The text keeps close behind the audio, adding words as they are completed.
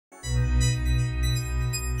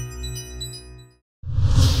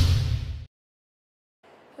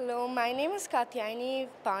Hello, my name is Katyayani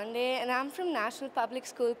Pande and I'm from National Public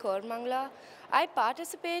School, Koramangala. I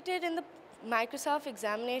participated in the Microsoft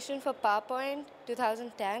examination for PowerPoint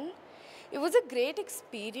 2010. It was a great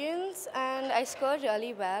experience and I scored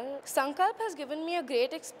really well. Sankalp has given me a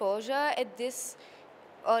great exposure at this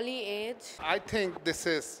early age. I think this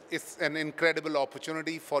is it's an incredible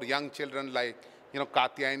opportunity for young children like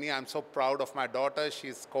Katyayani. I'm so proud of my daughter.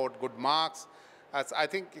 She's scored good marks. As I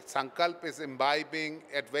think Sankalp is imbibing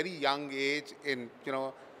at very young age in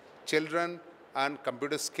children and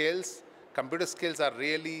computer skills. Computer skills are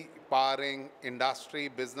really powering industry,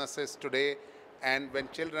 businesses today. And when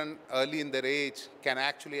children early in their age can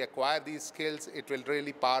actually acquire these skills, it will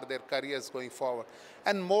really power their careers going forward.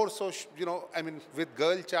 And more so, with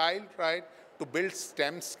girl child, right, to build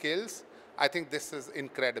STEM skills, I think this is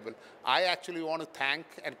incredible. I actually want to thank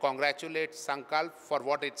and congratulate Sankalp for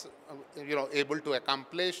what it's able to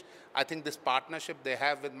accomplish. I think this partnership they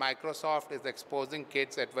have with Microsoft is exposing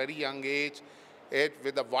kids at very young age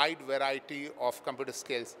with a wide variety of computer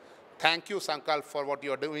skills. Thank you, Sankalp, for what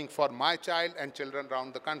you're doing for my child and children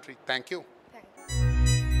around the country. Thank you.